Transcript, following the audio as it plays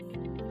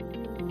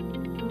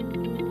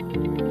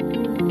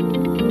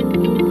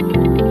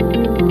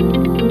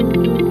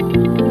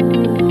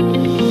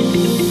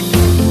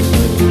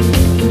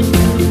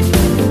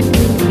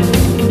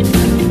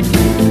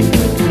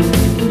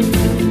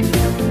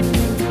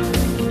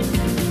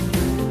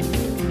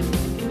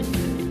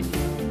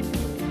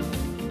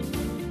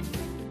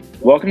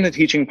Welcome to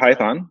Teaching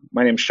Python.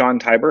 My name is Sean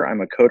Tiber.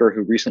 I'm a coder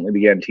who recently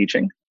began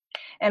teaching.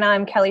 And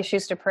I'm Kelly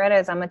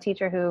Schuster-Paredes. I'm a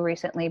teacher who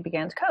recently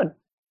began to code.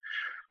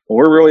 Well,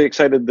 we're really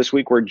excited this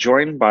week. We're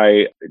joined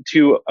by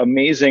two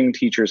amazing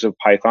teachers of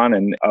Python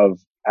and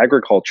of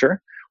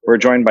agriculture. We're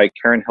joined by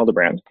Karen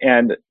Hildebrand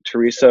and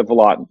Teresa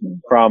Vallot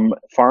from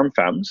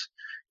FarmFems.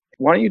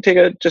 Why don't you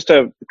take just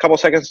a couple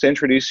seconds to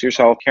introduce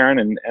yourself, Karen,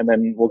 and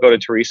then we'll go to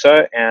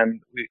Teresa, and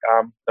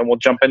then we'll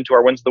jump into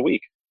our wins of the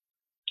week.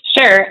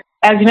 Sure.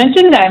 As you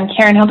mentioned, I'm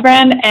Karen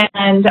Hildebrand,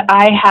 and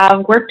I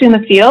have worked in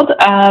the field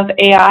of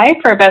AI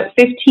for about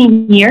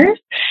 15 years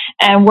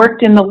and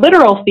worked in the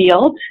literal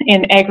field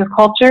in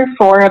agriculture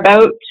for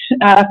about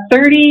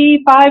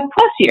 35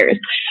 plus years.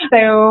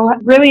 So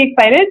really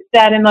excited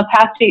that in the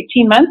past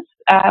 18 months,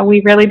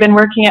 we've really been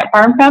working at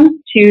FarmFems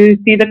to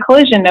see the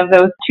collision of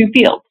those two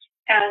fields.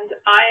 And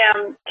I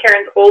am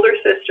Karen's older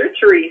sister,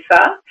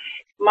 Teresa.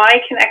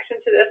 My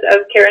connection to this, as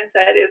Karen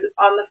said, is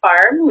on the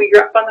farm. We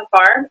grew up on the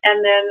farm,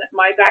 and then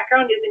my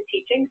background is in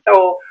teaching.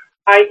 So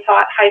I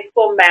taught high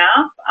school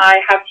math. I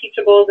have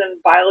teachables in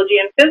biology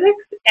and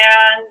physics.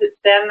 And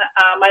then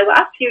my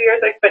last few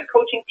years, I spent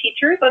coaching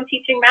teachers on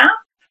teaching math.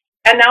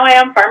 And now I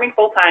am farming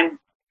full-time.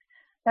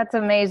 That's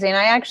amazing.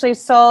 I actually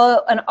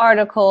saw an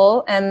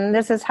article, and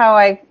this is how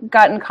I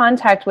got in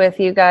contact with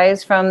you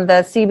guys from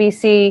the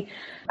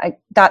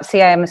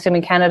CBC.ca, I'm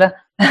assuming Canada,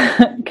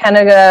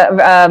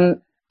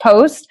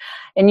 post,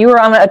 and you were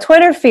on a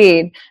Twitter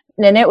feed,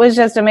 and it was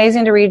just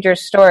amazing to read your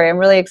story. I'm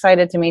really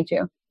excited to meet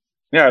you.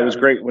 Yeah, it was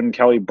great when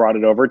Kelly brought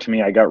it over to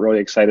me. I got really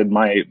excited.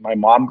 My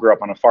mom grew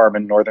up on a farm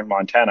in northern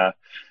Montana,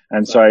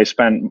 and so I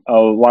spent a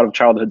lot of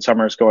childhood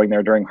summers going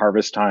there during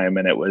harvest time,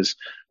 and it was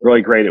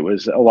really great. It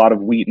was a lot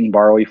of wheat and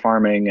barley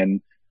farming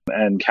and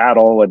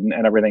cattle and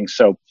everything.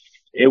 So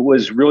it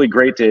was really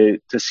great to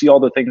see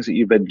all the things that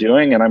you've been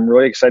doing, and I'm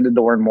really excited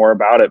to learn more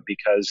about it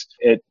because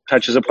it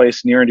touches a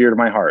place near and dear to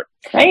my heart.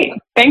 Great.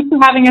 Thanks for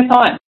having us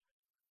on.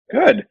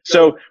 Good.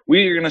 So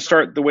we are going to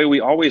start the way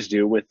we always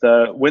do with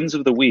the wins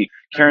of the week.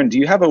 Karen, do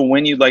you have a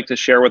win you'd like to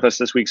share with us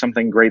this week,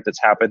 something great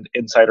that's happened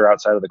inside or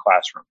outside of the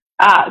classroom?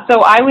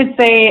 So I would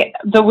say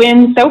the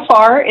win so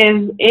far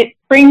is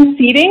spring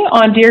seeding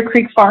on Deer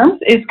Creek Farms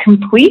is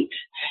complete.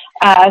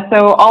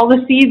 So all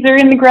the seeds are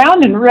in the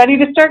ground and ready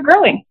to start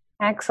growing.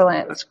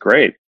 Excellent. That's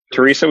great.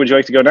 Teresa, would you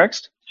like to go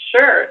next?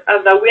 Sure.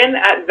 The win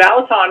at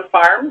Valaton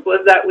Farms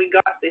was that we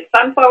got the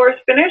sunflowers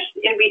finished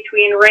in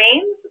between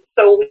rains.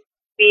 So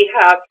we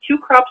have 2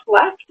 crops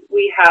left.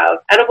 We have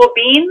edible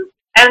beans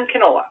and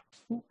canola.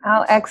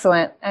 Oh,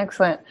 excellent.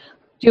 Excellent.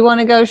 Do you want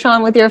to go,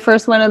 Sean, with your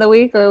first win of the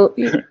week? Or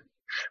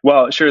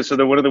Well, sure. So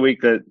the win of the week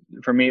that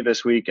for me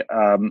this week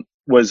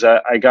was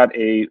I got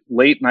a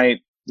late night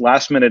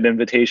last-minute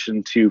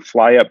invitation to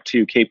fly up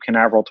to Cape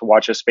Canaveral to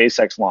watch a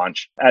SpaceX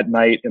launch at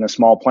night in a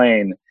small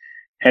plane.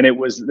 And it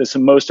was this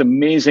most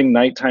amazing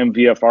nighttime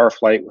VFR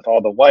flight with all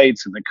the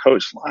lights and the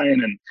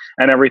coastline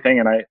and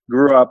everything. And I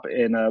grew up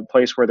in a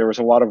place where there was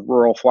a lot of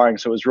rural flying,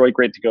 so it was really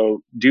great to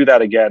go do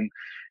that again.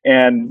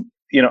 And,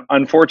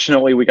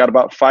 unfortunately, we got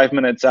about 5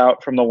 minutes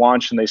out from the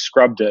launch and they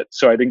scrubbed it,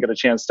 so I didn't get a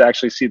chance to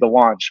actually see the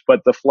launch.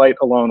 But the flight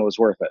alone was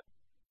worth it.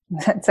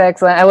 That's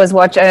excellent. I was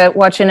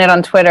watching it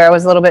on Twitter. I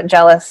was a little bit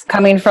jealous.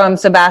 Coming from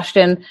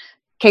Sebastian,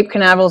 Cape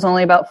Canaveral is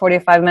only about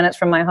 45 minutes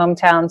from my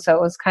hometown, so it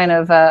was kind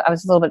of, I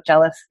was a little bit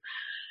jealous.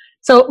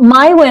 So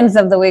my wins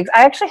of the week,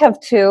 I actually have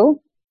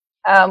 2.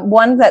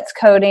 One that's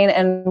coding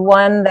and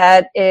one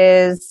that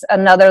is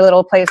another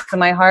little place in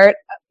my heart.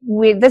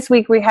 This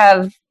week we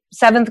have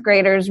 7th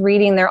graders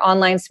reading their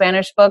online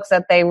Spanish books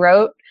that they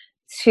wrote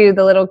to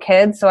the little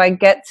kids. So I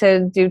get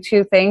to do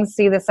 2 things,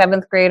 see the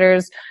 7th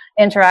graders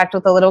interact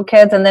with the little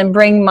kids, and then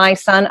bring my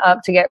son up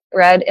to get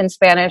read in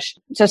Spanish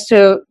just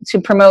to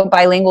promote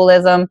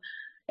bilingualism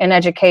in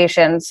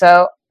education.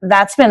 So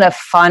that's been a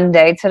fun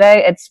day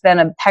today. It's been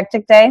a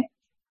hectic day.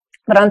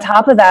 But on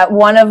top of that,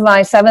 one of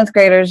my 7th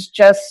graders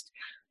just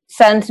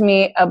sent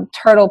me a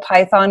Turtle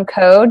Python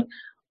code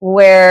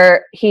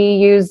where he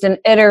used an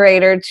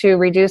iterator to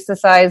reduce the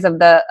size of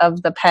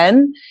the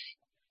pen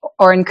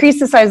or increase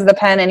the size of the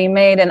pen, and he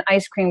made an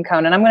ice cream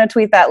cone. And I'm going to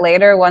tweet that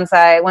later once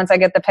I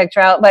get the picture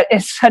out. But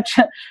it's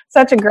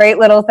such a great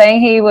little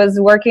thing he was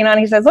working on.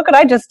 He says, "Look what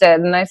I just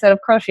did," and I said, "Of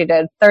course you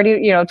did.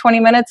 20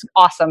 minutes,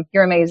 awesome.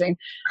 You're amazing."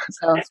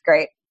 So it's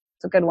great.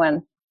 It's a good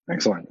win.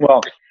 Excellent.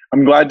 Well,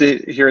 I'm glad to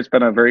hear it's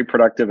been a very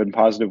productive and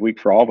positive week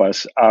for all of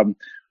us.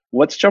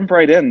 Let's jump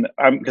right in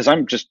because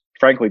I'm just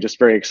frankly just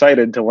very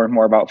excited to learn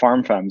more about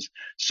FarmFems.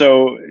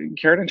 So,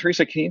 Karen and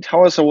Teresa, can you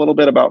tell us a little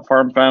bit about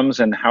FarmFems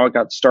and how it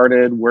got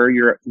started, where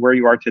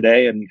you are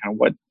today, and kind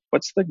of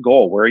what's the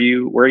goal? Where are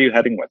you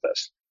heading with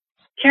this?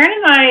 Karen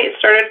and I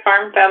started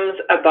FarmFems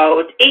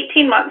about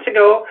 18 months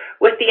ago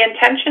with the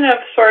intention of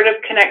sort of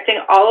connecting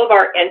all of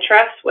our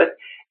interests with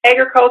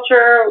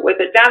agriculture,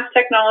 with advanced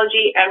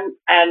technology,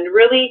 and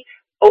really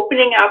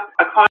opening up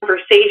a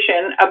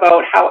conversation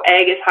about how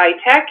ag is high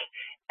tech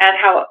and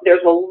how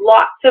there's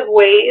lots of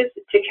ways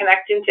to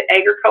connect into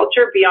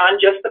agriculture beyond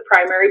just the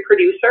primary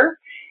producer.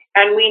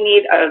 And we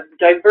need a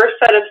diverse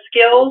set of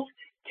skills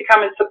to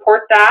come and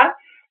support that.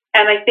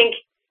 And I think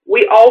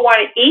we all want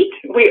to eat.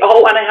 We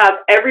all want to have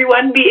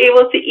everyone be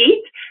able to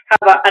eat,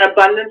 have an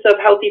abundance of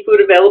healthy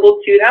food available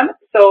to them.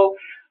 So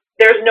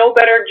there's no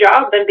better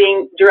job than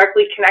being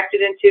directly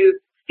connected into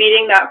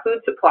feeding that food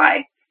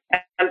supply.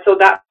 And so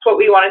that's what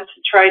we wanted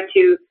to try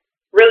to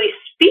really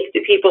speak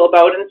to people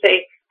about and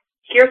say,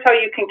 here's how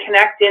you can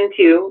connect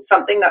into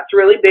something that's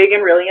really big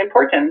and really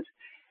important.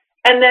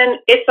 And then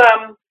it's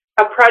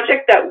a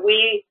project that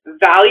we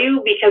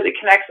value because it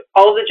connects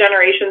all the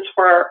generations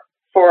for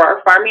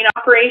our farming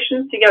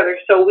operations together.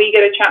 So we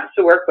get a chance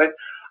to work with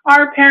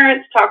our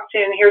parents, talk to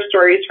and hear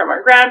stories from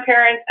our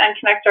grandparents, and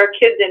connect our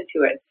kids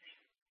into it.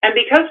 And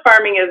because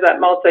farming is that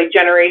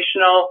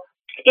multi-generational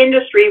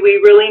industry, we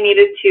really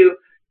needed to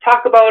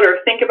talk about or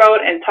think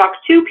about and talk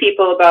to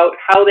people about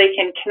how they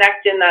can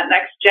connect in that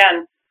next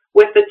gen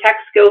with the tech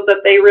skills that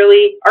they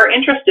really are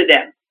interested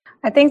in.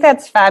 I think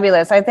that's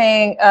fabulous. I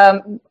think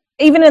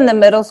even in the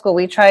middle school,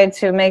 we tried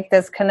to make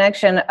this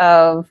connection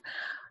of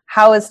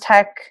how is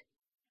tech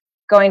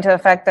going to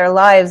affect their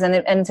lives,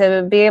 and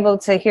to be able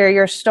to hear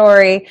your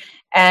story.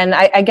 And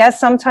I guess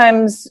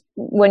sometimes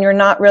when you're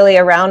not really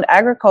around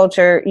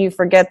agriculture, you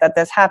forget that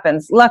this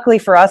happens. Luckily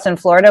for us in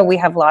Florida, we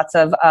have lots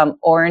of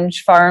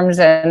orange farms,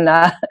 and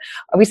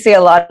we see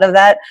a lot of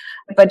that.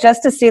 But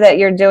just to see that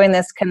you're doing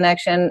this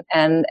connection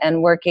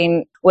and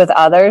working with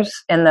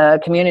others in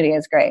the community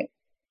is great.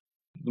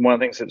 One of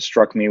the things that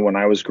struck me when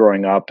I was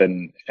growing up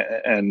and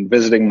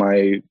visiting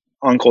my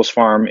uncle's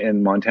farm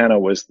in Montana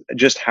was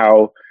just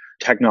how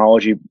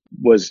technology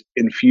was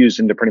infused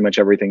into pretty much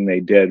everything they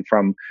did,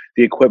 from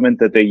the equipment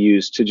that they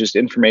used to just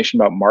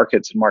information about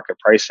markets and market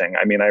pricing.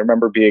 I mean, I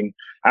remember being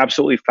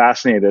absolutely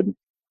fascinated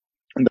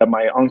that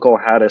my uncle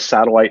had a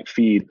satellite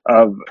feed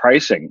of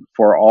pricing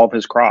for all of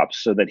his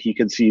crops so that he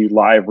could see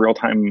live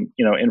real-time,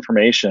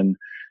 information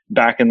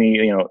back in the,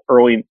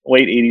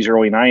 late 80s,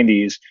 early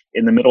 90s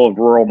in the middle of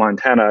rural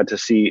Montana to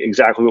see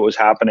exactly what was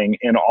happening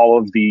in all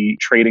of the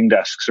trading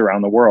desks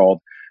around the world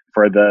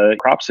for the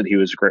crops that he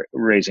was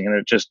raising. And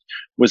it just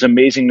was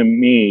amazing to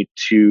me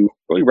to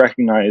really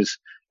recognize,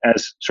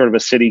 as sort of a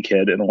city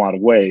kid in a lot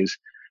of ways,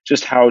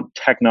 just how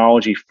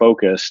technology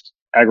focused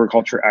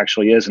agriculture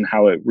actually is and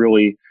how it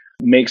really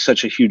makes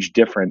such a huge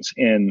difference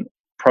in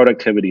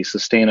productivity,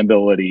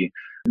 sustainability,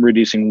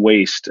 reducing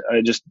waste,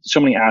 just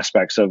so many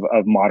aspects of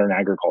modern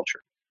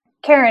agriculture.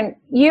 Karen,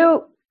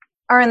 you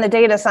are in the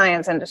data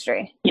science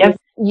industry. Yes.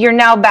 You're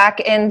now back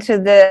into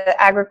the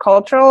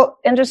agricultural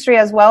industry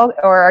as well,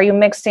 or are you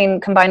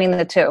combining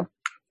the two?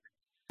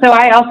 So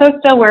I also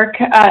still work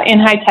in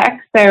high tech.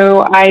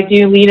 So I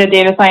do lead a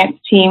data science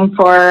team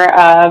for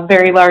a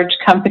very large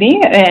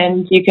company,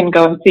 and you can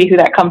go and see who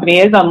that company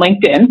is on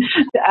LinkedIn.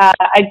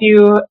 I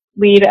do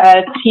lead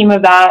a team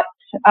of that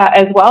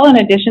as well, in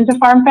addition to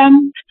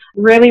FarmFems.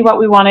 Really what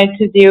we wanted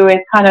to do is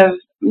kind of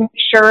make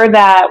sure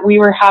that we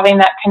were having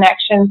that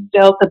connection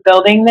still to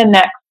building the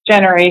next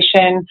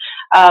generation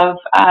of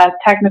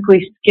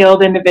technically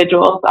skilled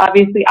individuals.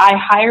 Obviously, I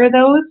hire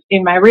those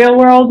in my real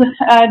world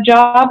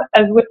job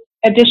as with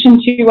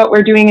addition to what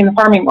we're doing in the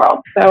farming world.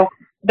 So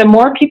the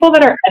more people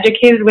that are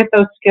educated with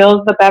those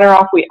skills, the better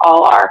off we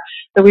all are.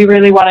 So we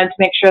really wanted to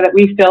make sure that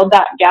we filled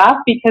that gap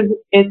because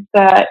it's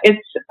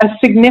a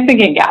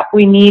significant gap.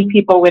 We need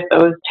people with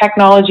those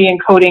technology and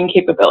coding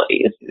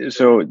capabilities.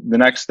 So the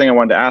next thing I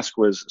wanted to ask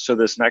was, so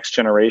this next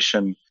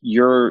generation,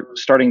 you're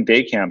starting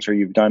day camps, or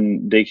you've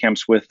done day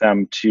camps with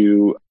them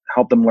to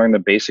help them learn the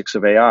basics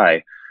of AI.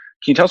 Can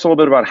you tell us a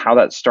little bit about how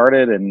that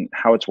started and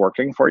how it's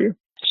working for you?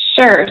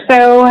 Sure.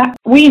 So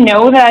we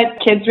know that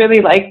kids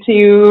really like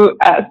to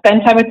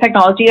spend time with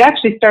technology. It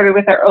actually started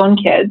with our own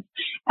kids,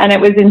 and it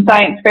was in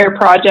science fair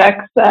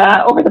projects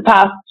over the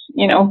past,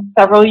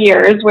 several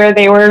years, where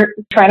they were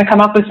trying to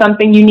come up with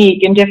something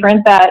unique and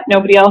different that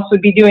nobody else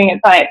would be doing at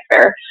science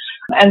fair.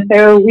 And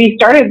so we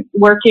started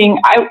working.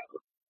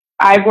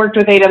 I've worked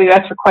with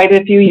AWS for quite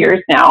a few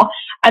years now,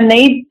 and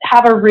they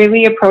have a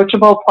really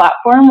approachable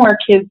platform where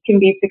kids can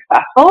be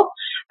successful.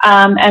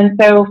 And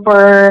so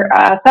for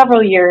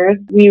several years,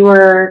 we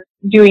were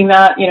doing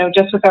that,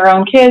 just with our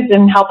own kids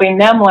and helping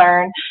them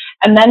learn.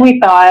 And then we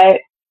thought,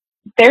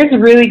 there's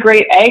really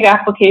great ag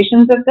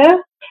applications of this.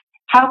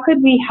 How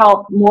could we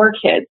help more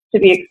kids to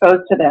be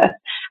exposed to this?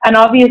 And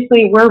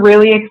obviously, we're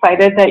really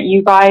excited that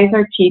you guys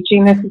are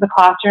teaching this as a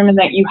classroom and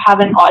that you have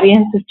an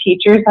audience of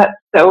teachers. That's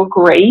so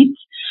great.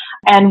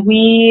 And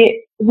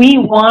we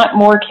want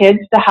more kids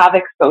to have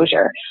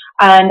exposure.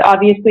 And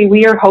obviously,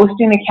 we are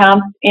hosting the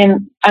camps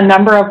in a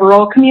number of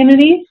rural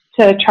communities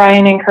to try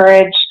and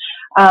encourage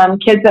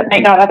kids that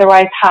might not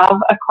otherwise have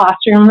a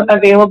classroom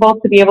available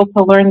to be able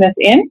to learn this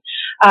in,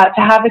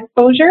 to have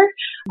exposure.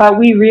 But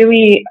we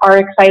really are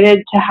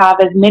excited to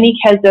have as many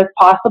kids as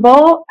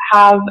possible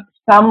have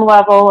some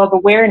level of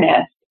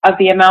awareness of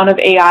the amount of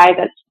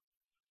AI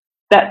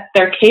that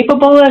they're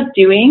capable of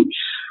doing.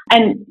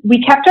 And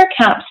we kept our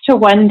camps to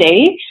one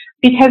day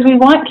because we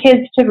want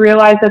kids to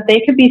realize that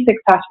they could be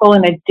successful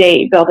in a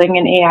day building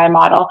an AI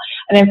model.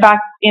 And in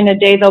fact, in a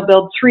day, they'll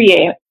build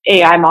 3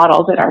 AI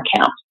models in our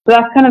camp. So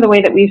that's kind of the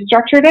way that we've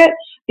structured it,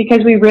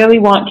 because we really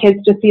want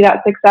kids to see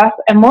that success.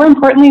 And more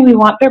importantly, we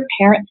want their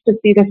parents to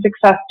see the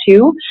success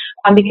too,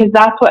 because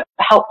that's what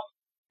helps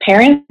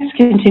parents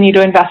continue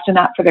to invest in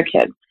that for their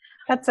kids.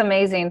 That's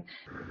amazing.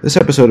 This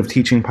episode of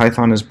Teaching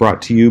Python is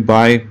brought to you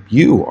by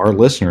you, our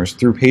listeners,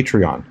 through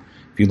Patreon.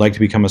 If you'd like to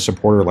become a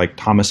supporter like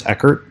Thomas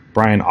Eckert,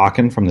 Brian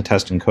Ocken from the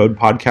Test and Code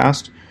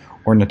podcast,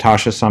 or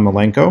Natasha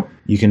Samolenko,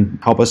 you can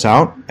help us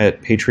out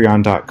at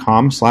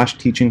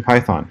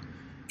patreon.com/teachingpython.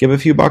 Give a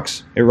few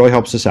bucks. It really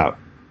helps us out.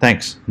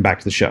 Thanks. And back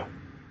to the show.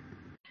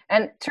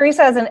 And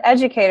Teresa, as an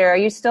educator, are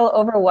you still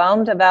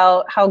overwhelmed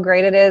about how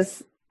great it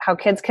is, how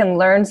kids can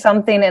learn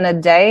something in a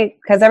day?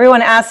 Because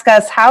everyone asks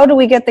us, how do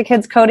we get the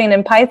kids coding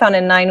in Python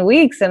in 9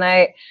 weeks? And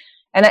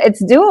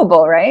it's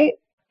doable, right?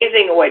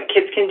 Amazing what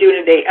kids can do in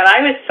a day. And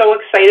I was so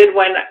excited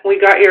when we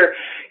got your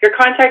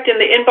contact in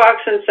the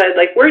inbox and said,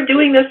 like, we're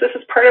doing this. This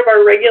is part of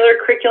our regular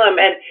curriculum.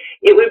 And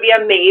it would be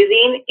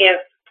amazing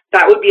if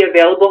that would be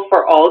available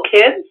for all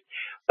kids.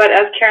 But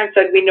as Karen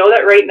said, we know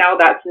that right now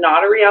that's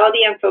not a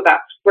reality. And so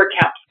that's where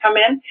camps come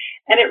in.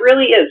 And it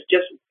really is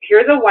just,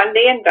 here's a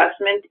one-day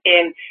investment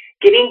in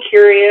getting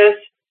curious,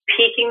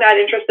 piquing that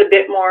interest a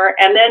bit more,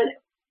 and then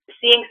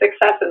seeing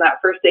success in that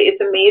first day.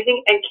 It's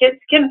amazing. And kids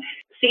can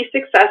see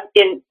success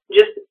in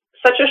just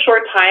such a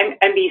short time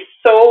and be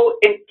so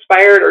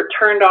inspired or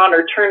turned on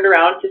or turned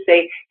around to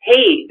say,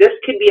 hey, this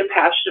could be a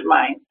passion of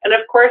mine. And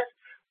of course,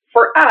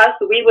 for us,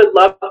 we would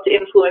love to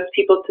influence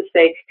people to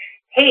say,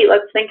 hey,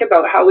 let's think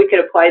about how we could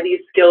apply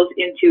these skills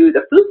into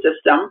the food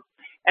system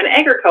and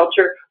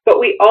agriculture. But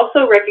we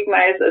also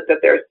recognize that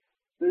there's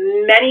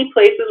many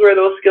places where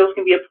those skills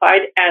can be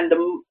applied. And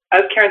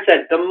as Karen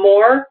said, the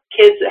more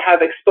kids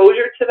have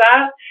exposure to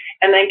that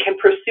and then can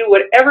pursue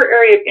whatever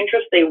area of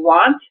interest they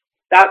want,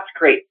 that's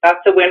great.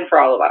 That's a win for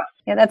all of us.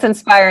 Yeah, that's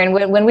inspiring.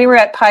 When we were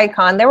at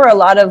PyCon, there were a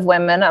lot of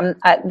women.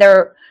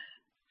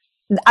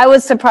 I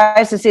was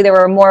surprised to see there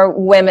were more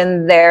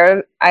women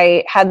there.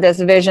 I had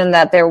this vision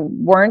that there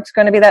weren't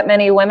going to be that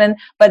many women,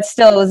 but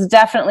still it was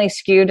definitely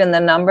skewed in the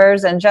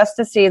numbers. And just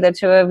to see the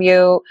two of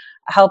you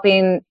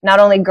helping not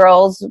only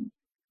girls,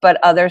 but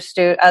other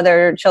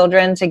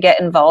children to get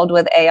involved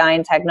with AI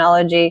and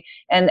technology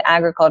and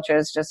agriculture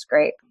is just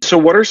great. So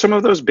what are some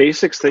of those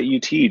basics that you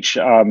teach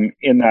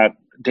in that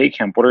day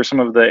camp? What are some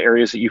of the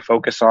areas that you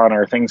focus on,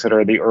 or things that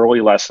are the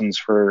early lessons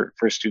for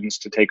students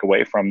to take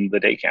away from the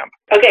day camp?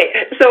 Okay,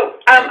 so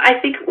I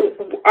think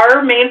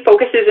our main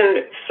focus is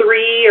in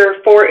 3 or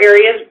 4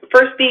 areas.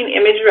 First being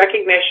image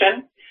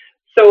recognition.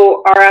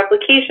 So our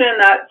application in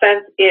that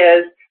sense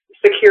is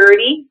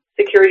security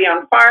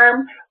on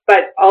farm,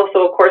 but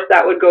also, of course,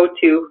 that would go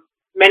to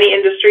many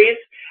industries.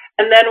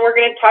 And then we're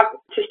going to talk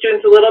to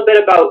students a little bit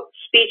about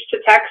speech to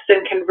text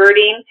and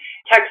converting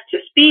text to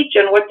speech,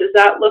 and what does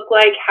that look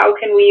like? How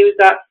can we use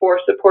that for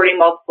supporting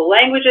multiple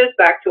languages?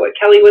 Back to what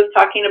Kelly was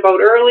talking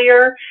about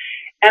earlier.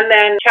 And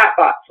then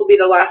chatbots will be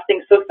the last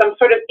thing. So some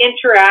sort of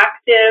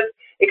interactive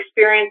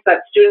experience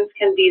that students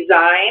can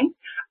design.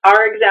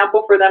 Our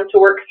example for them to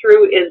work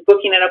through is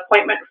booking an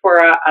appointment for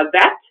a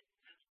vet,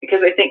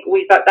 because I think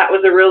we thought that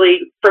was a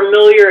really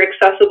familiar,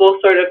 accessible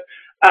sort of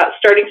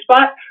starting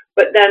spot.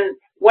 But then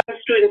when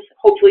students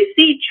hopefully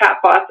see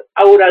chatbots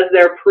out as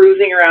they're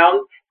perusing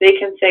around, they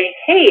can say,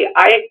 hey,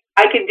 I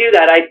could do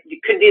that. I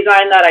could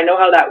design that. I know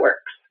how that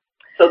works.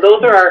 So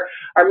those are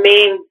our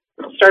main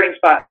starting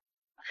spots.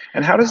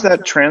 And how does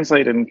that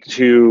translate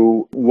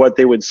into what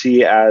they would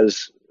see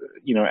as,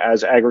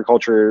 as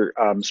agriculture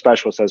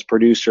specialists, as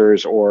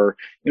producers, or,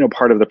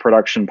 part of the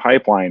production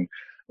pipeline?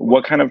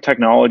 What kind of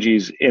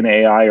technologies in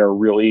AI are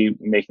really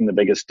making the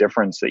biggest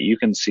difference that you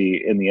can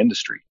see in the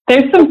industry?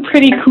 There's some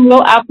pretty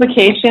cool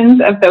applications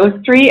of those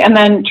 3. And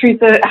then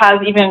Teresa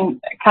has even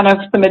kind of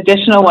some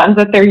additional ones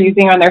that they're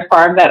using on their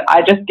farm that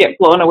I just get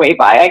blown away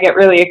by. I get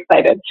really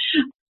excited.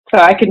 So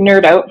I could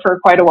nerd out for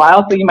quite a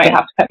while, so you might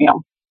have to cut me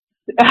off.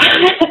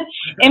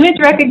 Image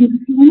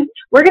recognition,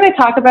 we're going to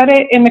talk about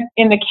it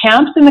in the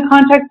camps in the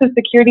context of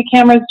security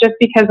cameras, just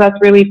because that's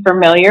really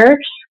familiar.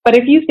 But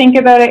if you think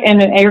about it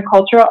in an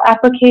agricultural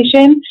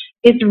application,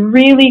 it's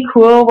really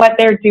cool what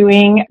they're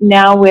doing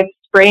now with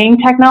spraying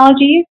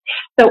technologies.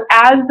 So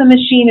as the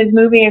machine is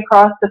moving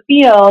across the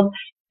field,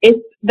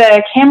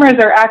 the cameras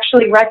are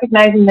actually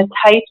recognizing the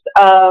types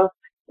of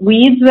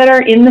weeds that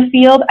are in the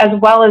field, as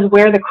well as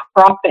where the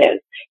crop is,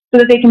 so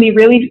that they can be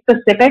really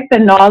specific. The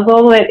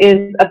nozzle that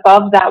is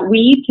above that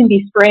weed can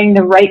be spraying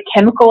the right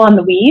chemical on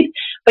the weed,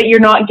 but you're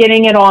not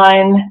getting it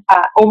on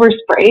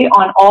overspray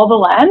on all the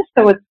land.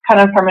 So it's kind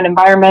of from an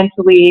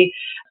environmentally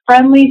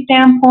friendly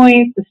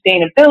standpoint,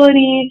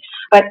 sustainability,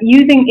 but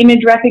using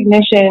image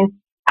recognition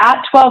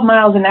at 12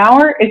 miles an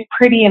hour is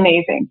pretty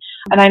amazing.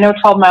 And I know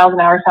 12 miles an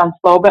hour sounds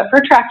slow, but for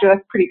a tractor,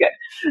 that's pretty good.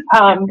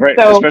 Right,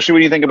 so, especially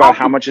when you think about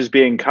how much is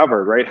being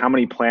covered, right? How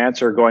many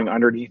plants are going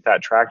underneath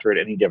that tractor at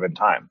any given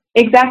time?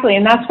 Exactly,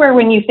 and that's where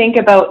when you think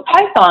about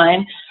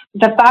Python,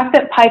 the fact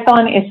that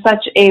Python is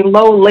such a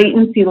low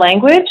latency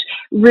language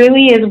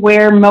really is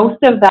where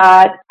most of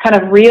that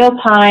kind of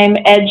real-time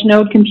edge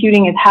node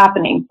computing is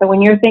happening. So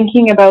when you're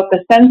thinking about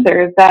the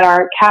sensors that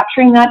are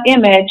capturing that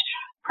image,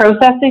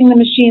 processing the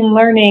machine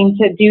learning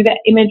to do the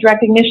image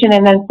recognition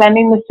and then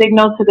sending the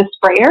signal to the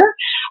sprayer,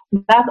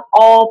 that's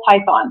all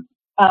Python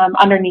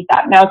underneath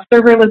that. Now, it's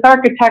serverless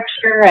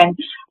architecture and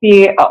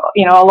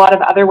a lot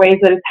of other ways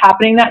that it's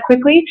happening that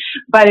quickly.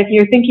 But if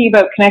you're thinking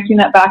about connecting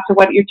that back to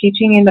what you're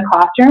teaching in the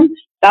classroom,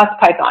 that's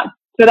Python.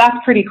 So that's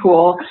pretty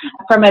cool.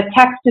 From a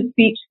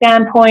text-to-speech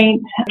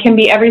standpoint, it can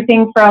be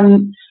everything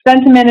from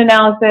sentiment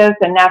analysis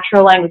and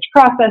natural language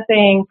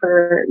processing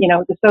for,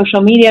 the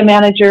social media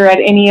manager at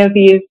any of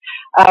these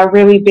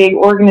really big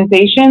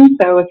organizations.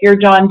 So if you're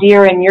John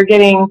Deere and you're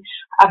getting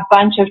a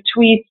bunch of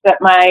tweets that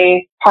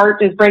my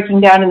part is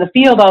breaking down in the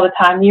field all the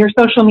time, your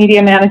social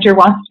media manager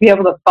wants to be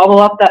able to bubble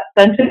up that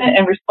sentiment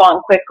and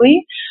respond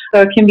quickly.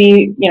 So it can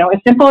be, as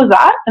simple as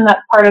that, and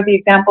that's part of the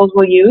examples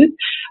we'll use.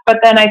 But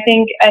then I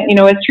think, as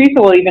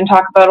Teresa will even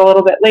talk about a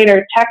little bit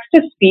later,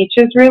 text-to-speech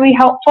is really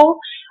helpful.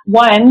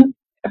 One,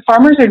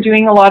 farmers are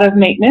doing a lot of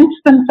maintenance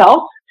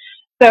themselves.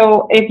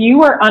 So if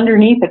you are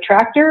underneath a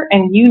tractor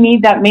and you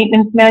need that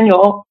maintenance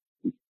manual,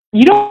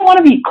 you don't want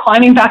to be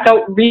climbing back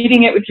out,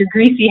 reading it with your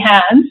greasy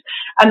hands,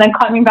 and then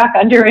climbing back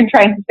under and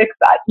trying to fix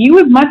that. You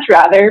would much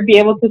rather be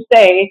able to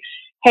say,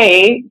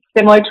 hey,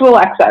 similar to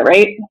Alexa,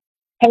 right?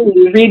 Hey,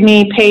 read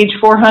me page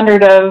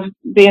 400 of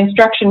the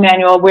instruction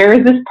manual. Where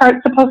is this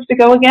part supposed to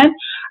go again?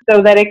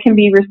 So that it can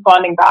be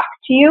responding back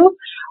to you.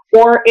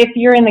 Or if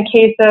you're in the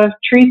case of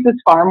Teresa's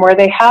farm where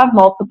they have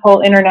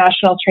multiple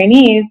international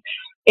trainees,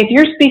 if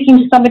you're speaking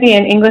to somebody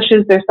and English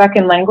is their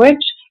second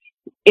language,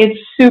 it's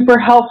super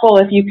helpful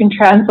if you can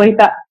translate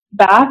that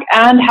back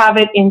and have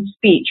it in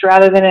speech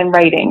rather than in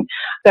writing.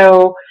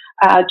 So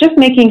just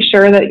making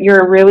sure that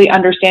you're really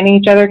understanding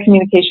each other.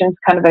 Communication is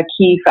kind of a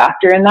key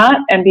factor in that,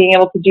 and being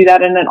able to do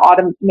that in an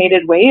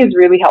automated way is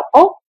really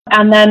helpful.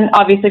 And then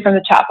obviously from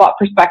the chatbot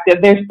perspective,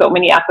 there's so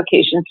many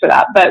applications for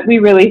that, but we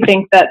really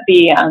think that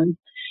the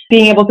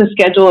being able to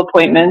schedule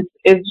appointments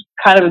is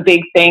kind of a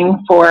big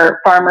thing for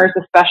farmers,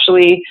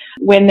 especially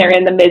when they're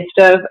in the midst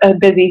of a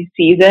busy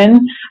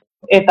season.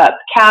 If that's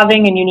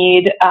calving and you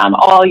need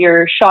all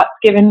your shots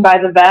given by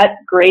the vet,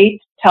 great.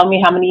 Tell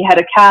me how many head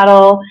of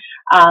cattle.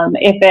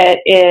 If it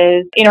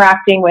is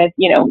interacting with,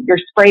 your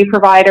spray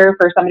provider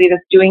for somebody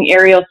that's doing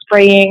aerial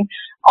spraying,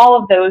 all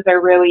of those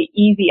are really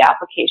easy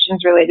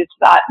applications related to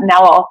that. Now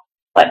I'll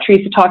let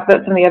Teresa talk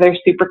about some of the other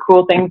super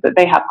cool things that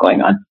they have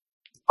going on.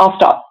 I'll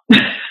stop.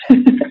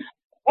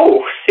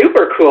 Oh,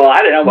 super cool.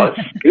 I don't know about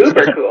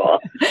super cool.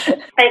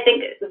 I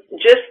think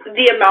just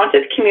the amount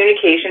of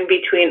communication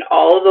between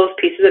all of those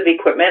pieces of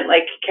equipment,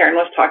 like Karen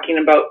was talking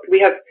about, we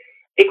have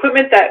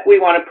equipment that we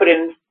want to put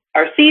in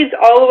our seeds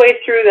all the way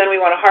through, then we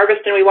want to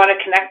harvest, and we want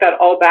to connect that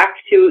all back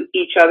to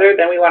each other.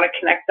 Then we want to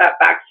connect that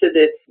back to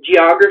the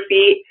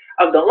geography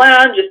of the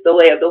land, just the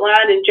lay of the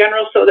land in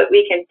general, so that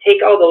we can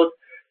take all those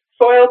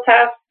soil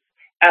tests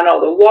and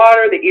all the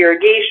water, the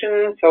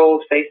irrigation,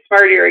 so say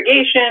smart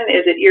irrigation,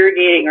 is it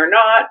irrigating or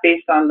not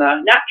based on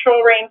the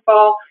natural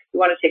rainfall? We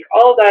want to take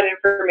all of that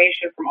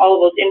information from all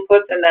of those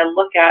inputs and then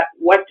look at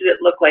what did it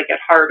look like at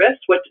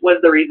harvest? What was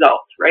the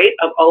result, right,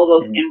 of all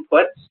of those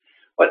inputs?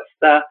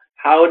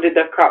 How did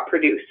the crop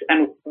produce?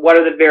 And what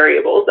are the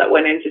variables that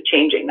went into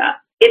changing that?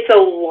 It's a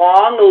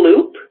long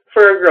loop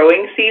for a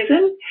growing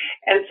season.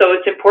 And so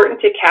it's important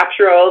to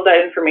capture all of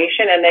that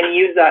information and then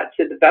use that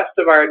to the best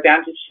of our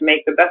advantage to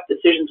make the best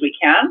decisions we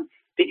can,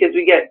 because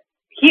we get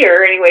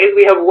here anyways,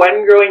 we have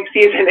one growing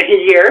season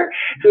a year.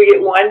 So we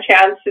get one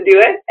chance to do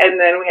it, and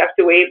then we have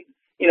to wait,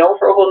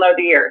 for a whole nother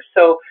year.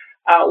 So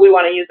we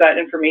want to use that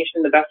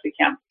information the best we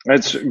can.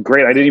 That's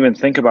great. I didn't even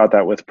think about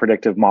that with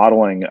predictive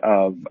modeling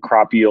of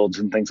crop yields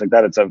and things like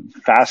that. It's a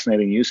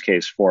fascinating use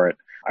case for it.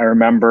 I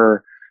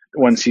remember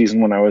one season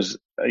when I was,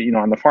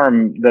 on the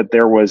farm, that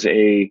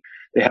they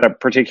had a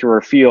particular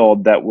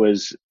field that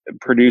was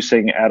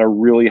producing at a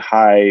really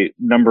high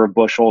number of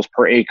bushels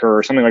per acre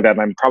or something like that.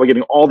 And I'm probably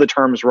getting all the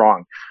terms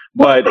wrong,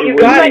 but you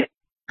got it.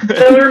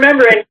 So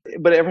remember it.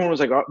 But everyone was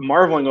like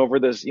marveling over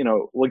this,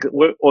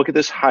 look at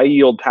this high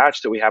yield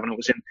patch that we have. And it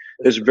was in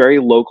this very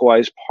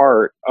localized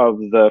part of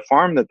the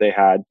farm that they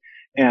had.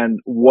 And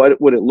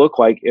what would it look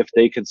like if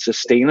they could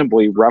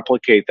sustainably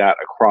replicate that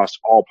across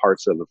all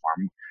parts of the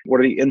farm? What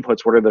are the inputs?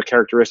 What are the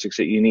characteristics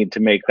that you need to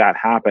make that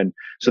happen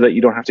so that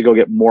you don't have to go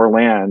get more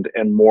land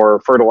and more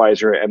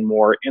fertilizer and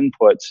more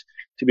inputs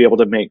to be able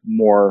to make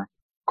more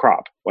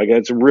crop? Like,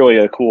 it's really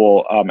a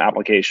cool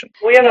application.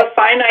 We have a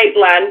finite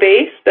land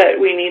base that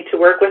we need to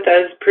work with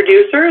as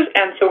producers.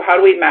 And so how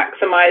do we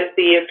maximize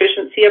the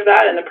efficiency of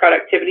that and the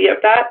productivity of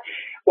that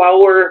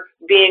while we're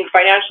being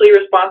financially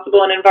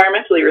responsible and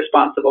environmentally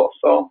responsible?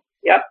 So,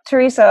 yeah.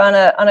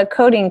 Teresa, on a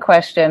coding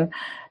question,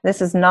 this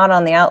is not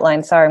on the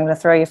outline. Sorry, I'm going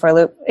to throw you for a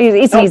loop.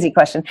 It's an easy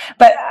question.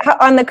 But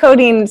on the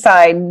coding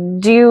side,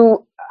 do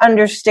you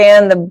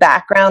understand the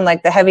background,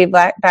 like the heavy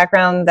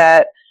background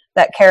that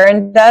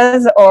Karen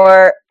does,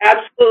 or?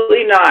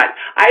 Absolutely not.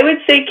 I would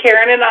say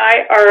Karen and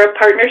I are a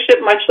partnership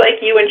much like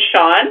you and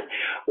Sean,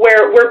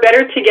 where we're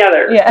better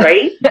together,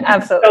 right?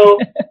 Absolutely. So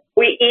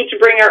we each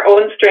bring our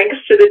own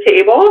strengths to the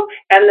table,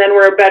 and then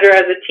we're better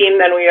as a team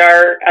than we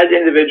are as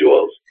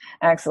individuals.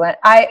 Excellent.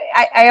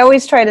 I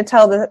always try to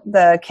tell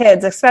the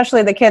kids,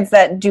 especially the kids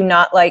that do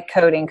not like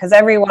coding, because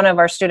every one of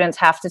our students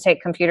have to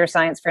take computer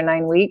science for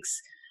 9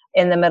 weeks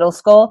in the middle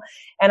school.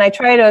 And I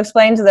try to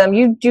explain to them,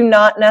 you do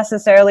not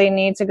necessarily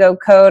need to go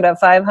code a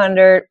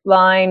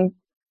 500-line,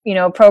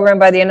 program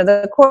by the end of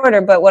the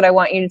quarter. But what I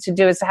want you to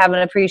do is to have an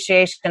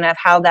appreciation of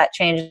how that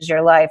changes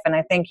your life. And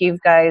I think you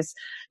guys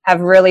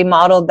have really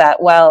modeled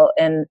that well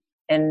in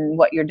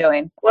what you're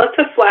doing. Well, it's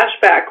a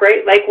flashback,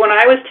 right? Like when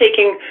I was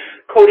taking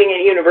coding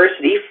at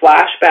university,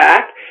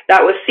 flashback,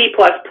 that was C++.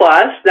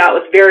 That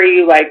was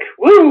very like,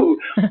 woo,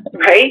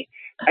 right?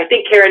 I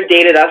think Karen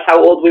dated us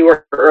how old we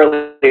were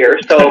earlier.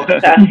 So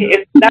if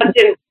that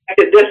didn't,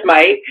 this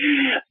might.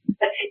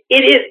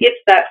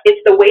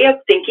 It's the way of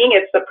thinking.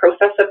 It's the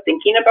process of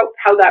thinking about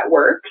how that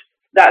works.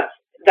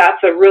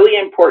 That's a really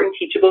important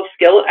teachable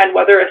skill. And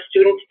whether a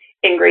student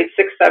in grade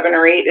 6, 7,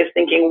 or 8 is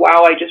thinking,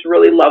 wow, I just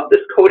really love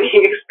this coding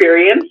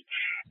experience,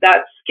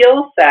 that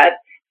skill set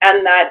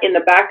and that in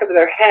the back of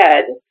their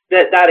head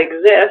that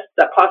exists,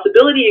 that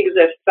possibility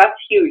exists, that's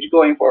huge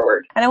going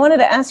forward. And I wanted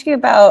to ask you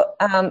about,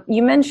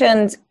 you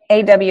mentioned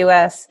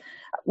AWS.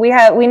 We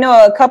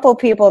know a couple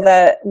people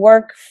that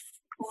work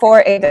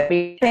for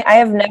AWS. I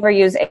have never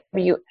used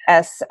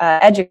AWS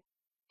Educate.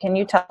 Can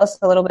you tell us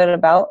a little bit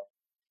about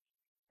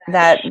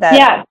that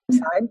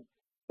side?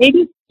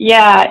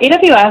 Yeah,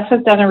 AWS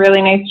has done a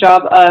really nice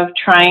job of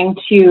trying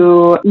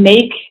to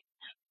make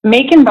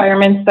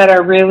environments that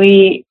are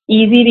really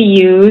easy to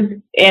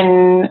use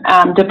in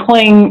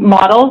deploying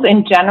models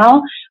in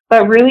general,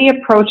 but really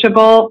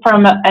approachable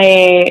from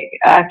a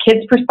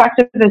kid's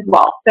perspective as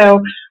well.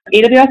 So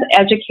AWS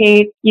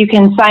Educate, you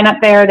can sign up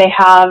there. They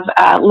have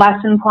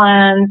lesson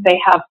plans. They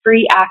have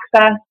free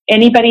access.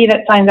 Anybody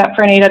that signs up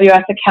for an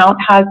AWS account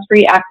has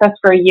free access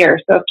for a year.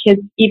 So if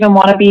kids even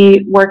want to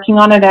be working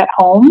on it at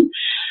home,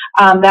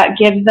 that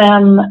gives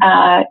them,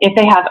 if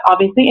they have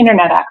obviously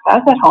internet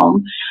access at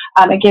home,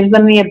 it gives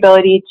them the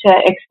ability to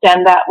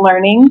extend that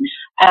learning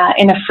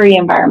in a free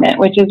environment,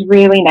 which is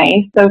really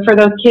nice. So for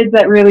those kids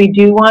that really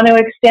do want to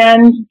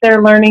extend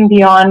their learning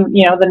beyond,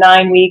 the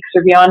 9 weeks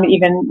or beyond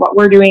even what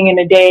we're doing in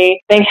a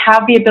day, they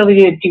have the ability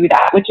to do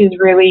that, which is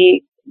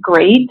really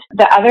great.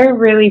 The other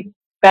really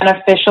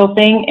beneficial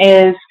thing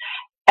is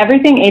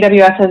everything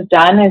AWS has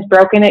done is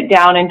broken it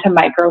down into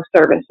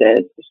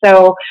microservices.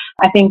 So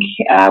I think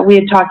we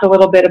had talked a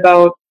little bit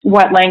about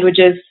what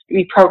languages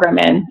we program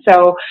in.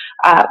 So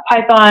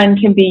Python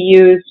can be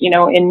used,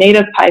 in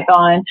native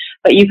Python,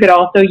 but you could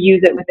also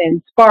use it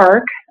within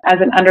Spark as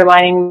an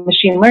underlying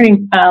machine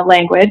learning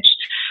language,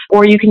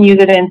 or you can use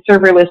it in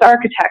serverless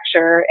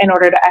architecture in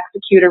order to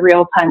execute a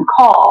real-time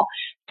call.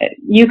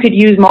 You could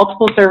use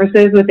multiple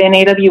services within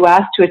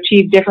AWS to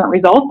achieve different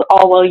results,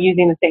 all while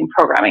using the same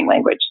programming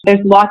language.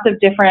 There's lots of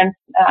different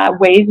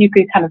ways you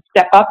could kind of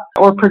step up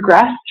or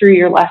progress through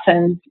your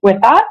lessons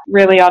with that.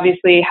 Really,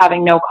 obviously,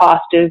 having no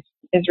cost is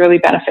really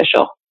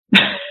beneficial.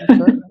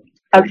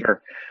 For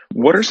sure.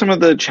 What are some of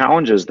the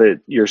challenges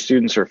that your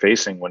students are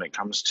facing when it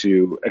comes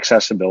to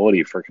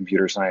accessibility for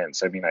computer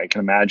science? I mean, I can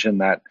imagine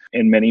that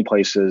in many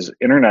places,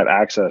 internet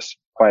access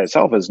by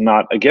itself is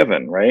not a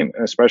given, right?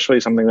 Especially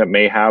something that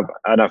may have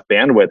enough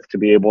bandwidth to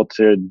be able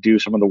to do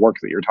some of the work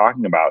that you're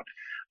talking about.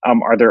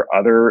 Are there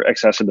other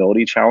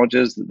accessibility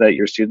challenges that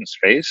your students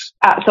face?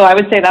 So I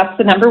would say that's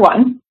the number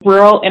one.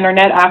 Rural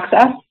internet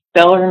access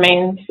still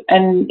remains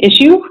an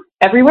issue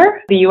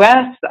everywhere. The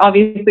U.S.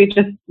 obviously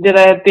just did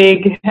a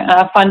big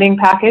funding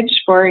package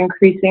for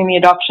increasing the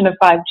adoption of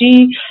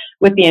 5G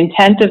with the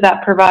intent of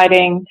that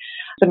providing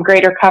some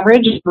greater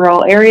coverage in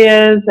rural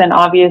areas. And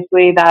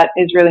obviously that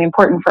is really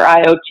important for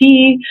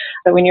IoT.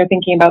 So when you're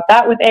thinking about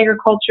that with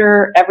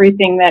agriculture,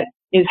 everything that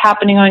is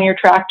happening on your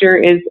tractor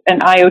is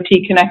an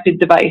IoT connected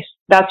device.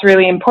 That's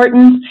really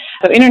important.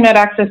 So internet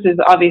access is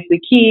obviously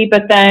key,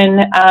 but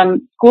then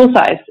school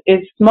size is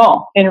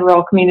small in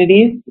rural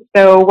communities.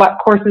 So what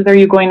courses are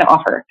you going to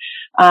offer?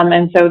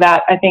 And so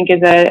that I think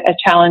is a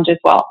challenge as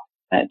well.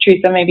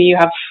 Teresa, maybe you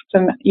have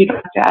some you'd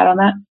like to add on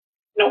that?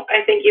 No,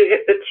 I think you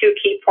hit the two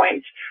key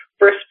points.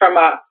 First, from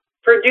a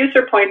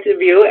producer point of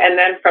view, and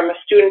then from a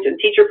student and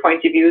teacher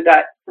point of view,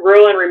 that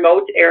rural and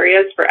remote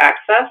areas for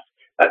access,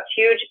 that's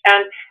huge.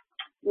 And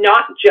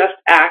not just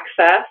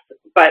access,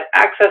 but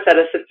access at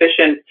a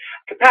sufficient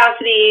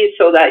capacity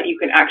so that you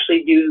can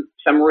actually do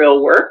some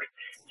real work.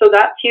 So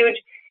that's huge.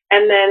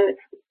 And then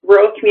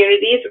rural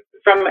communities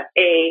from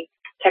a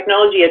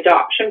technology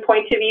adoption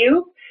point of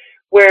view,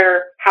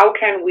 where how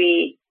can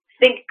we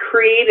think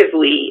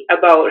creatively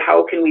about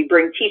how can we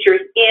bring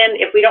teachers in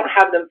if we don't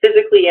have them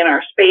physically in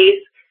our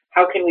space?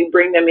 How can we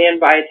bring them in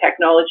via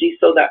technology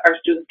so that our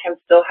students can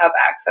still have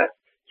access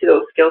to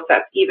those skill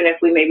sets, even if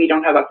we maybe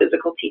don't have a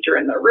physical teacher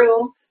in the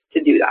room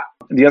to do that?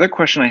 The other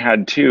question I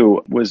had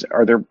too was,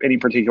 are there any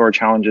particular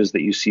challenges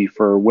that you see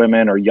for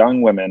women or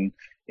young women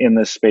in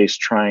this space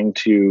trying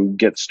to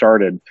get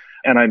started?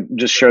 And I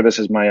just share this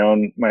as my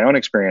own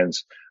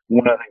experience.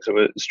 One of the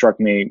things that struck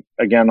me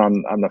again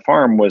on the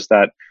farm was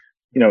that,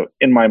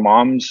 in my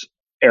mom's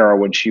era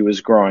when she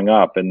was growing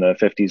up in the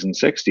 50s and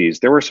 60s,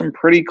 there were some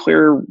pretty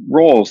clear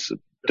roles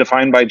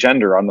defined by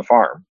gender on the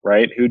farm,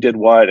 right? Who did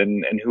what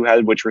and who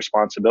had which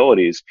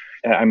responsibilities.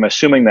 And I'm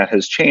assuming that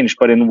has changed,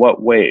 but in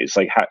what ways?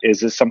 Like, is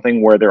this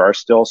something where there are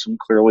still some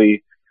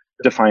clearly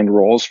defined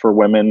roles for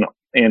women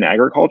in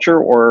agriculture,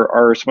 or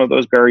are some of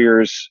those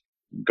barriers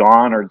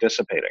gone or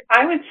dissipating?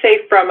 I would say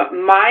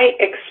from my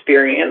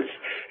experience,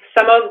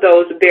 some of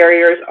those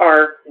barriers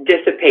are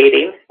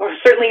dissipating, or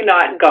certainly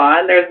not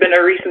gone. There's been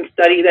a recent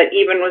study that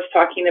even was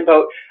talking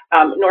about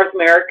North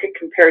America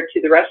compared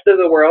to the rest of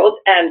the world,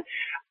 and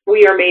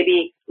we are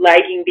maybe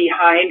lagging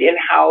behind in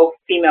how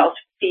females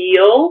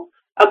feel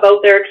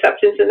about their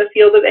acceptance in the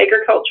field of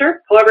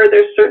agriculture. However,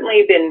 there's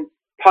certainly been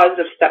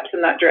positive steps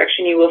in that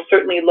direction. You will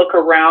certainly look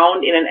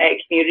around in an ag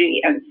community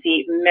and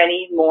see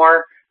many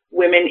more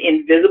women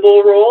in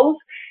visible roles.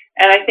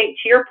 And I think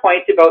to your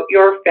point about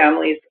your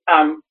family's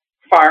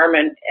farm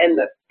and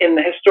in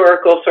the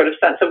historical sort of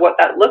sense of what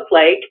that looked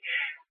like,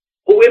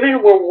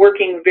 women were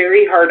working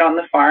very hard on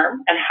the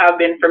farm and have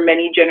been for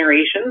many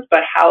generations, but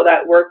how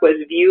that work was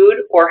viewed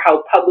or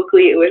how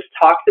publicly it was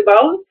talked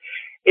about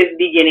is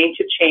beginning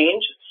to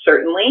change,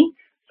 certainly.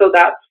 So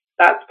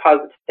that's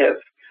positive.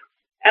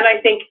 And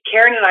I think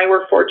Karen and I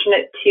were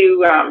fortunate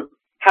to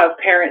have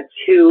parents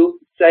who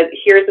said,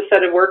 here's a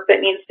set of work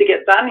that needs to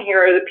get done.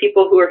 Here are the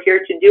people who are here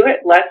to do it.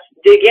 Let's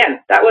dig in.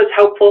 That was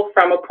helpful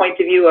from a point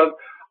of view of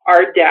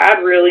our dad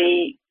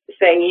really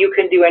saying, you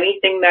can do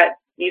anything that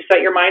you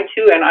set your mind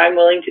to, and I'm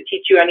willing to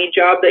teach you any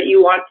job that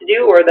you want to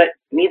do or that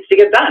needs to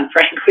get done,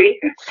 frankly.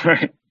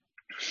 Right.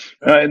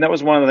 And that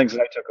was one of the things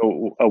that I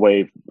took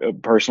away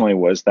personally,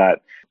 was that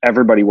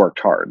everybody worked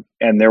hard.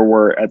 And there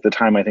were, at the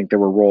time, I think there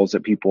were roles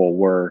that people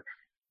were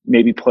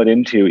maybe put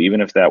into,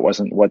 even if that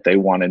wasn't what they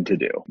wanted to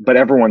do. But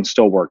everyone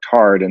still worked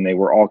hard and they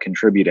were all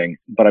contributing.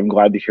 But I'm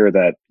glad to hear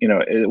that,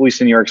 at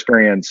least in your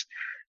experience,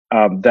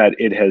 that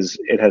it has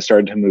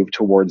started to move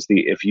towards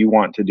the, if you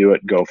want to do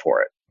it, go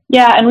for it.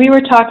 Yeah, and we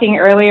were talking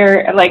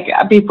earlier, like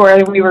before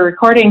we were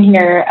recording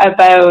here,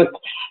 about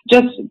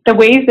just the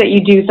ways that you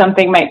do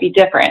something might be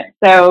different.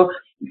 So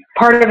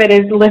part of it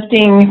is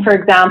lifting, for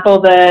example,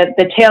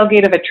 the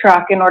tailgate of a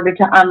truck in order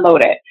to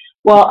unload it.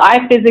 Well,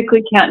 I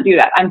physically can't do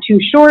that. I'm too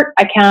short.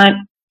 I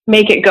can't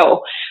make it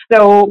go.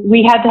 So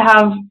we had to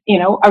have,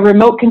 a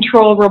remote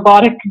control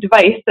robotic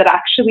device that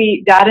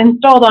actually Dad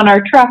installed on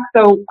our truck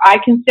so I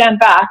can stand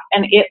back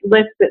and it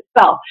lifts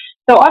itself.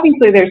 So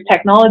obviously there's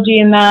technology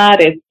in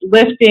that. It's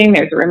lifting.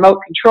 There's a remote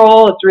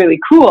control. It's really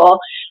cool.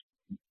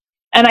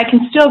 And I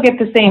can still get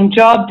the same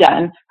job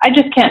done. I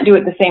just can't do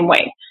it the same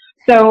way.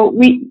 So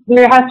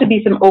there has to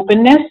be some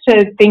openness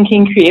to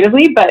thinking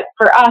creatively, but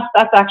for us,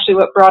 that's actually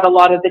what brought a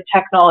lot of the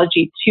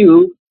technology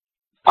to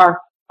our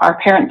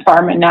parents'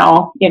 farm, and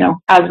now,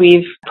 as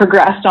we've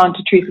progressed on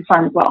to Teresa's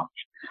farm as well.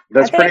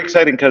 That's pretty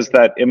exciting, because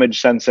that image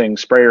sensing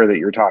sprayer that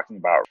you're talking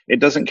about, it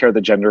doesn't care the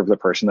gender of the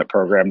person that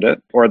programmed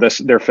it, or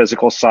their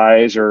physical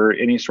size, or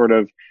any sort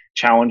of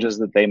challenges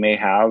that they may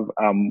have,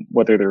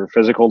 whether they're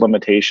physical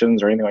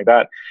limitations or anything like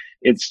that.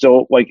 It's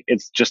still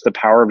it's just the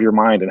power of your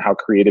mind and how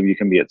creative you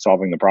can be at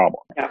solving the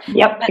problem.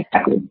 Yep,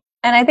 exactly.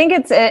 And I think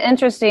it's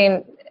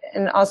interesting,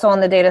 and also on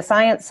the data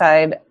science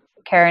side,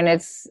 Karen,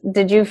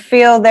 did you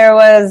feel there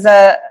was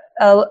a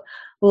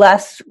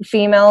less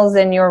females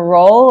in your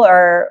role,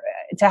 or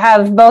to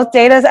have both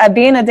being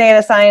a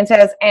data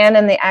scientist and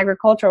in the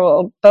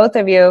agricultural, both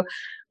of you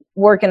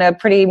work in a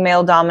pretty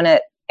male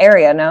dominant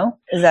area, no?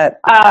 Is that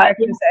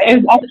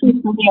it was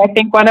actually funny. I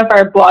think one of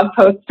our blog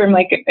posts from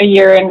like a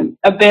year and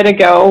a bit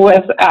ago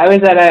was I was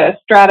at a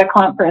Strata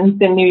conference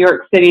in New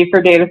York City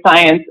for data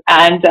science,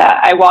 and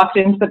I walked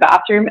into the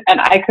bathroom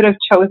and I could have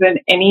chosen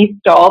any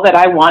stall that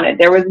I wanted.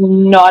 There was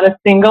not a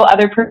single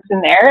other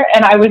person there,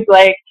 and I was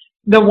like,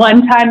 the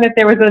one time that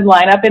there was a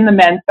lineup in the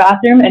men's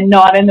bathroom and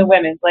not in the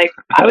womenmen's,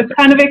 I was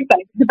kind of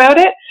excited about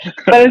it,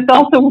 but it's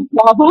also a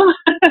problem.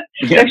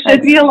 There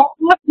should be a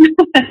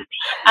lineup.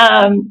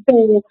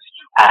 So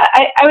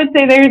I would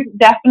say there's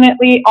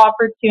definitely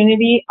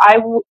opportunity. I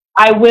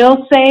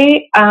will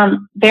say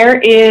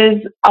there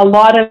is a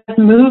lot of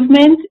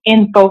movement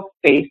in both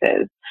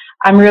spaces.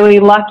 I'm really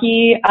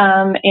lucky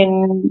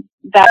in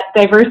that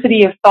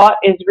diversity of thought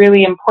is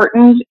really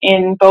important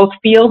in both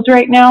fields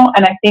right now,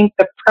 and I think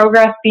the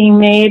progress being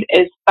made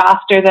is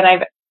faster than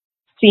I've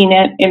seen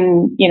it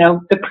in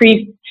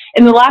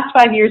in the last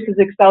 5 years has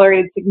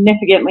accelerated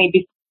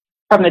significantly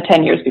from the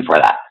 10 years before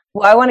that.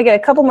 Well, I want to get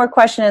a couple more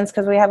questions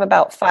because we have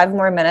about 5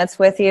 more minutes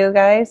with you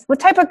guys. What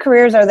type of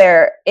careers are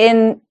there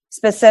in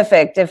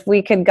specific, if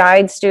we could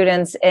guide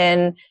students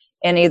in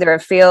either a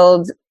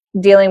field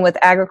dealing with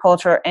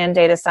agriculture and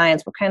data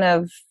science? What kind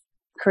of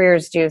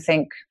careers do you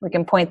think we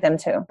can point them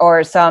to,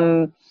 or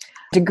some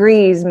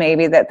degrees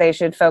maybe that they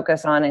should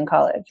focus on in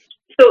college?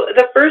 So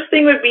the first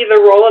thing would be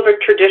the role of a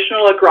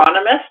traditional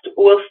agronomist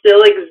will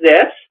still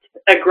exist.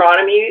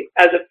 Agronomy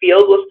as a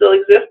field will still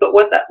exist, but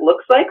what that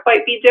looks like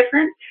might be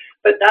different.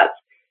 But that's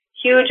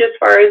huge as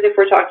far as if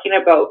we're talking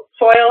about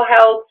soil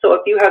health. So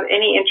if you have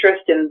any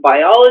interest in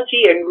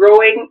biology and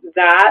growing,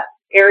 that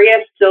area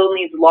still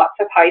needs lots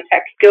of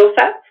high-tech skill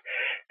sets.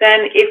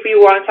 Then if we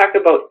want to talk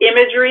about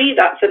imagery,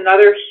 that's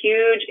another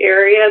huge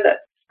area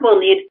that's We'll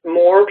need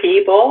more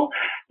people,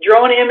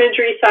 drone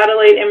imagery,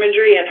 satellite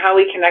imagery, and how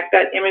we connect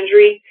that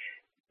imagery.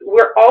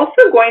 We're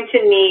also going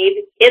to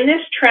need, in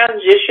this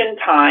transition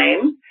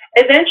time,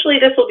 eventually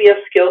this will be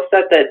a skill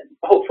set that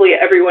hopefully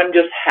everyone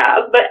just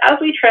has, but as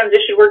we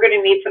transition, we're going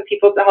to need some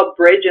people to help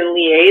bridge and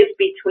liaise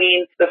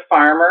between the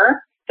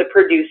farmer, the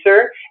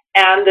producer,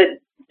 and the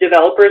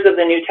developers of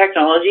the new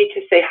technology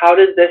to say, how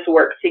does this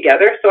work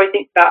together? So I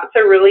think that's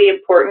a really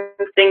important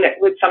thing that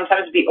would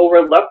sometimes be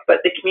overlooked, but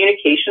the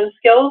communication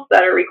skills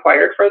that are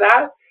required for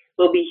that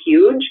will be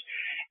huge.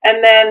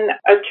 And then,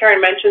 as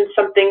Karen mentioned,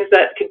 some things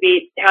that could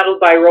be handled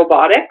by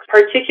robotics,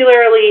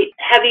 particularly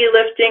heavy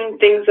lifting,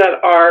 things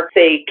that are,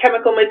 say,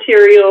 chemical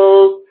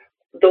materials,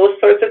 those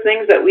sorts of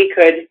things that we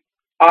could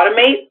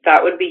automate,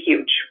 that would be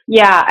huge.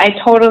 Yeah, I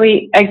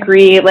totally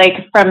agree. Like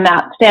from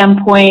that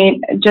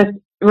standpoint, just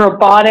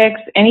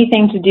robotics,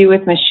 anything to do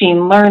with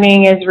machine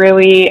learning is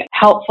really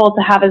helpful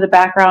to have as a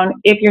background.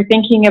 If you're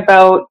thinking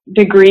about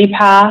degree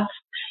paths,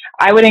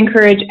 I would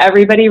encourage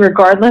everybody,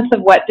 regardless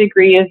of what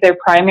degree is their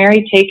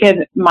primary, take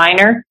a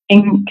minor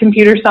in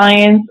computer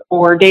science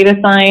or data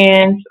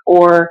science,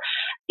 or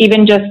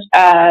even just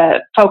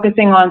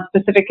focusing on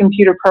specific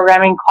computer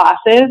programming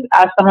classes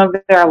as some of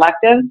their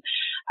electives.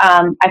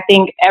 I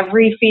think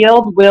every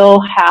field will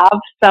have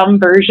some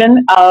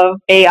version of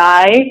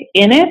AI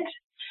in it.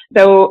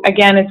 So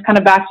again, it's kind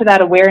of back to that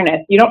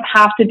awareness. You don't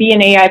have to be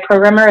an AI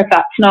programmer if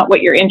that's not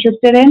what you're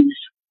interested in,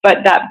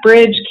 but that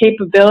bridge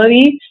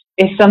capability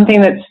is something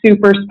that's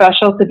super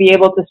special to be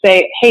able to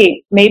say,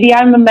 hey, maybe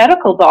I'm a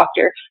medical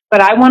doctor,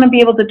 but I want to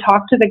be able to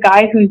talk to the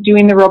guy who's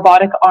doing the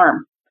robotic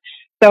arm.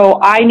 So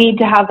I need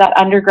to have that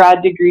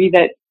undergrad degree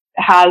that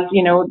has,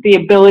 you know, the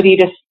ability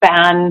to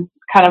span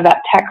kind of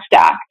that tech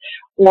stack.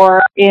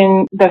 Or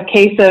in the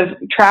case of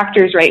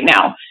tractors right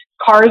now,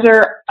 cars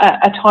are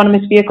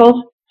autonomous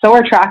vehicles, so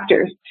are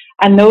tractors.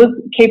 And those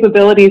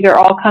capabilities are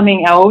all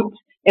coming out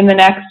in the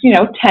next,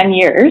 10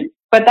 years,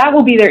 but that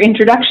will be their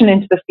introduction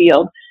into the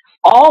field.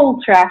 All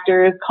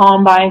tractors,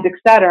 combines,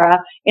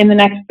 etc., in the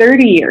next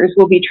 30 years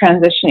will be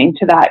transitioning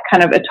to that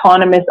kind of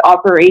autonomous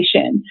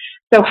operation.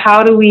 So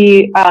how do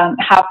we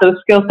have those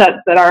skill sets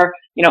that are,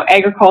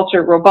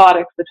 agriculture,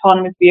 robotics,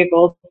 autonomous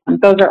vehicles?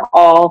 Those are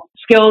all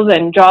skills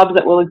and jobs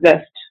that will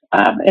exist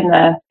in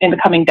the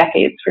coming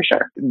decades for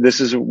sure. This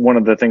is one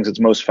of the things that's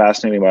most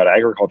fascinating about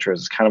agriculture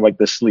is it's kind of like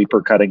the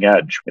sleeper cutting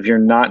edge. If you're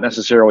not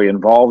necessarily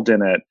involved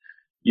in it,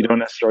 you don't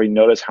necessarily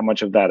notice how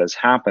much of that is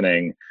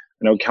happening.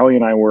 I know Kelly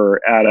and I were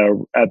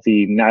at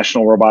the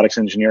National Robotics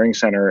Engineering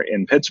Center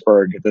in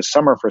Pittsburgh this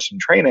summer for some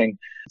training.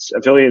 It's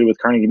affiliated with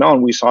Carnegie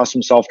Mellon. We saw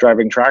some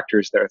self-driving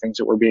tractors there, things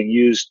that were being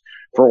used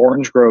for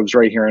orange groves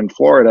right here in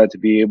Florida to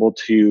be able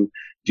to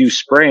do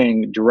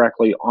spraying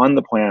directly on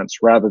the plants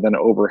rather than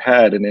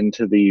overhead and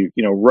into the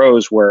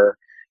rows where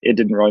it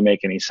didn't really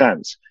make any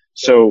sense.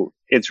 So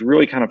it's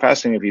really kind of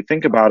fascinating if you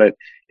think about it.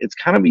 It's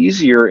kind of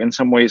easier in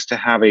some ways to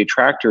have a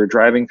tractor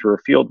driving through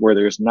a field where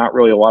there's not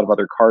really a lot of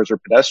other cars or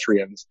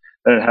pedestrians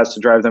than it has to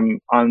drive them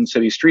on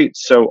city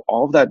streets. So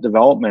all of that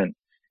development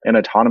in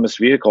autonomous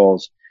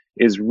vehicles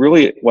is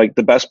really like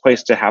the best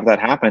place to have that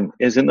happen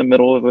is in the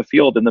middle of a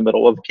field in the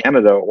middle of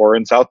Canada or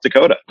in South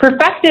Dakota.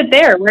 Perfected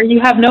there where you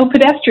have no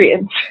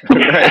pedestrians.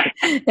 Right.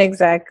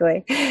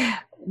 Exactly.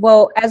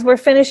 Well, as we're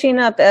finishing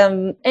up,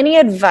 any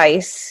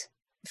advice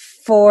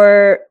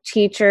for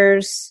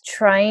teachers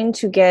trying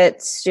to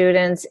get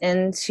students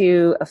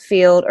into a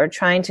field or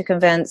trying to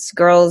convince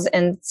girls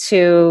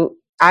into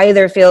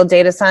either field,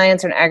 data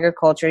science or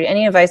agriculture?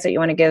 Any advice that you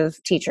want to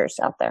give teachers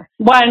out there?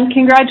 One,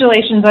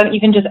 congratulations on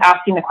even just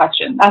asking the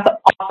question. That's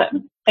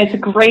awesome. It's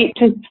great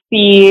to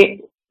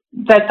see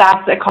that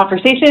that's a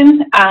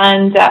conversation.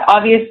 And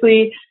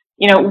obviously,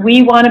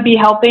 we want to be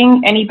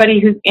helping anybody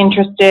who's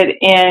interested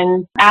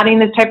in adding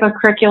this type of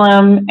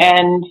curriculum.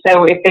 And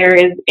so if there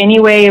is any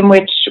way in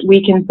which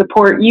we can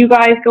support you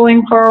guys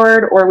going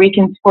forward, or we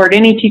can support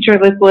any teacher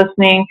that's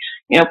listening,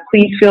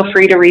 please feel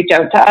free to reach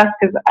out to us,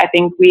 because I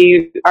think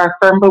we are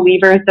firm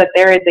believers that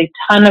there is a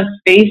ton of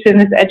space in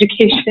this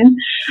education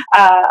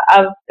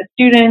of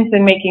students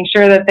and making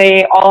sure that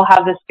they all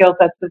have the skill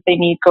sets that they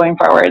need going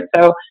forward.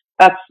 So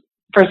that's,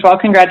 first of all,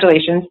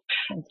 congratulations.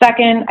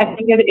 Second, I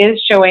think it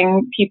is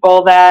showing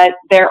people that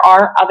there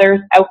are others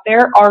out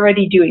there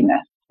already doing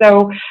this.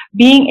 So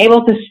being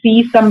able to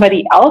see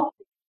somebody else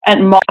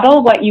and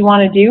model what you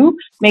want to do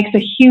makes a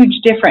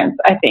huge difference,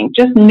 I think.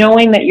 Just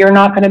knowing that you're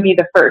not going to be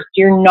the first.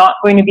 You're not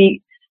going to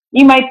be,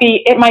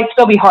 it might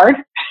still be hard,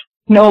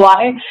 no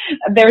lie.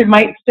 There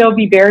might still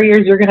be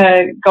barriers you're going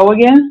to go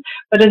against.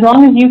 But as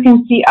long as you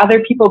can see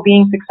other people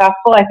being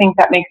successful, I think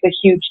that makes a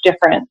huge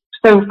difference.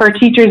 So for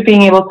teachers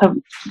being able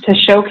to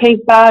showcase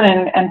that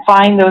and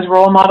find those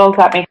role models,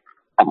 that makes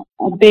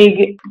a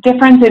big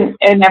difference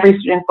in every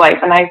student's life.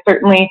 And I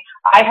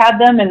had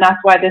them, and that's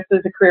why this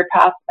was a career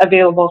path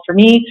available for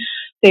me.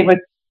 Same with,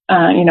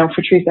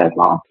 for Teresa as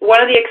well.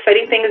 One of the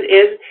exciting things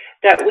is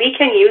that we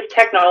can use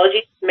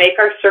technology to make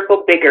our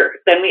circle bigger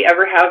than we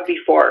ever have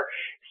before.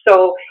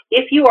 So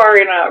if you are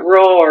in a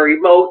rural or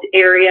remote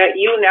area,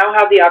 you now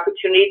have the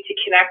opportunity to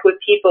connect with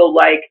people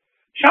like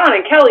Sean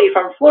and Kelly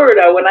from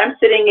Florida when I'm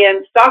sitting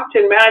in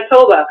Stockton,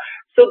 Manitoba.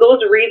 So those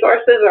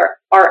resources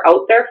are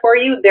out there for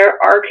you.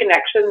 There are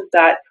connections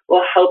that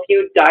will help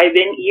you dive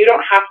in. You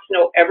don't have to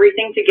know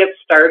everything to get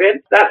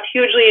started. That's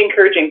hugely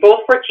encouraging,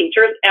 both for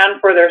teachers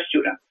and for their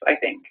students, I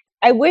think.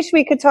 I wish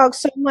we could talk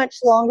so much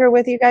longer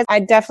with you guys. I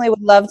definitely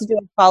would love to do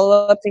a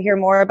follow-up to hear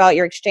more about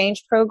your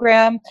exchange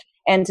program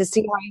and to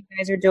see how you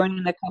guys are doing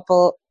in a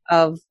couple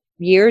of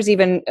years,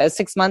 even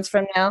 6 months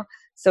from now.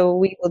 So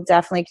we will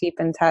definitely keep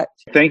in touch.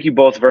 Thank you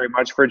both very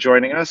much for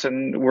joining us,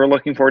 and we're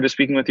looking forward to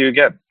speaking with you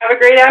again. Have a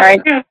great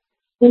afternoon.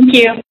 Thank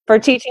you. For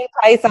Teaching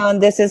Python,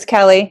 this is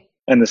Kelly.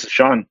 And this is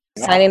Sean.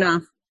 Signing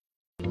off.